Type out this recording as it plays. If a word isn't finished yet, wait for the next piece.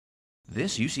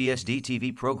This UCSD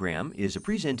TV program is a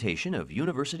presentation of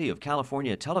University of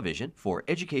California Television for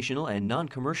educational and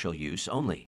non-commercial use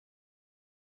only.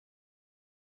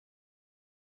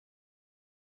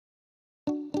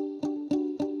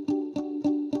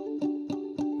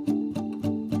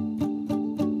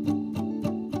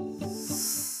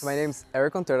 My name is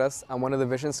Erik Contreras. I'm one of the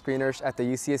vision screeners at the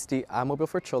UCSD Eye Mobile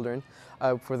for Children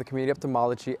for the Community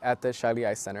Ophthalmology at the Shiley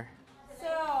Eye Center.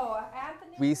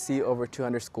 We see over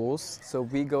 200 schools, so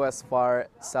we go as far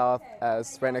south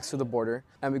as right next to the border,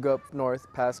 and we go up north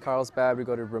past Carlsbad, we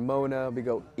go to Ramona, we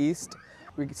go east.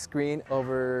 We screen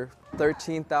over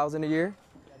 13,000 a year,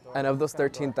 and of those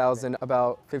 13,000,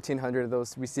 about 1,500 of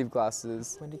those receive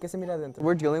glasses.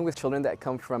 We're dealing with children that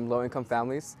come from low-income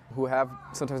families who have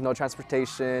sometimes no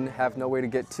transportation, have no way to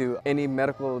get to any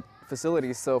medical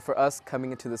facilities. So for us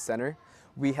coming into the center,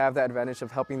 we have the advantage of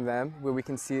helping them where we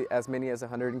can see as many as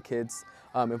 100 kids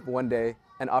in one day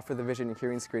and offer the vision and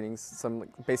hearing screenings, some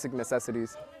basic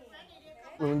necessities.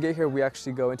 When we get here, we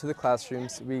actually go into the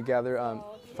classrooms. We gather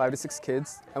 5 to 6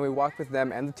 kids, and we walk with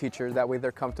them and the teacher. That way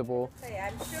they're comfortable. I'm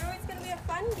sure it's going to be a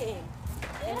fun game.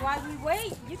 And while we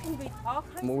wait, you can read all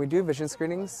kinds. When we do vision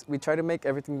screenings, we try to make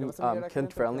everything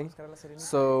kid-friendly.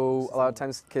 So a lot of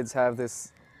times kids have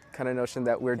this kind of notion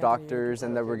that we're doctors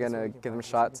and that we're going to give them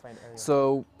shots.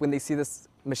 So when they see this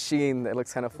machine that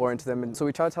looks kind of foreign to them, and so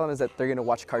we try to tell them is that they're going to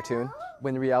watch a cartoon,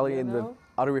 when in reality in the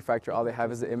autorefractor all they have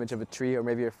is the image of a tree or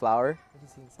maybe a flower.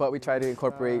 But we try to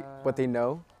incorporate what they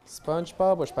know.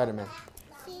 SpongeBob or Spider-Man?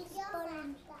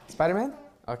 ¿Spider-Man?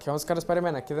 Ok, vamos a buscar a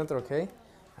Spider-Man aquí dentro, ok?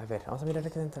 A ver, vamos a mirar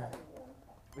aquí dentro.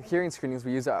 With hearing screenings,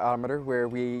 we use an audiometer where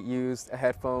we use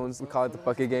headphones. We call it the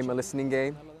bucket game, a listening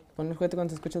game. Pon el juguete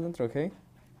cuando se escucha dentro, ok?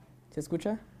 ¿Se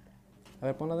escucha? A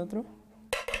ver, ponlo dentro.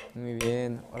 Muy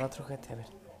bien. Ahora otro juguete, a ver.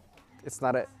 It's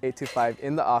not an 8 to 5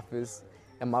 in the office.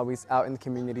 I'm always out in the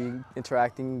community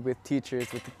interacting with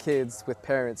teachers, with the kids, with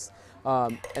parents.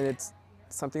 And it's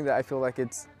something that I feel like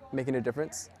it's making a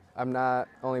difference. I'm not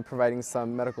only providing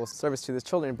some medical service to the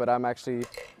children, but I'm actually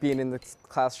being in the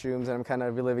classrooms and I'm kind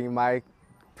of reliving my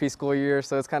preschool year,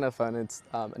 so it's kind of fun. It's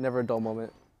never a dull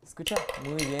moment. Escucha.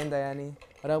 Muy bien, Diane.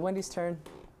 Ahora Wendy's turn.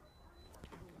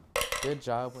 Good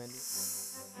job, Wendy.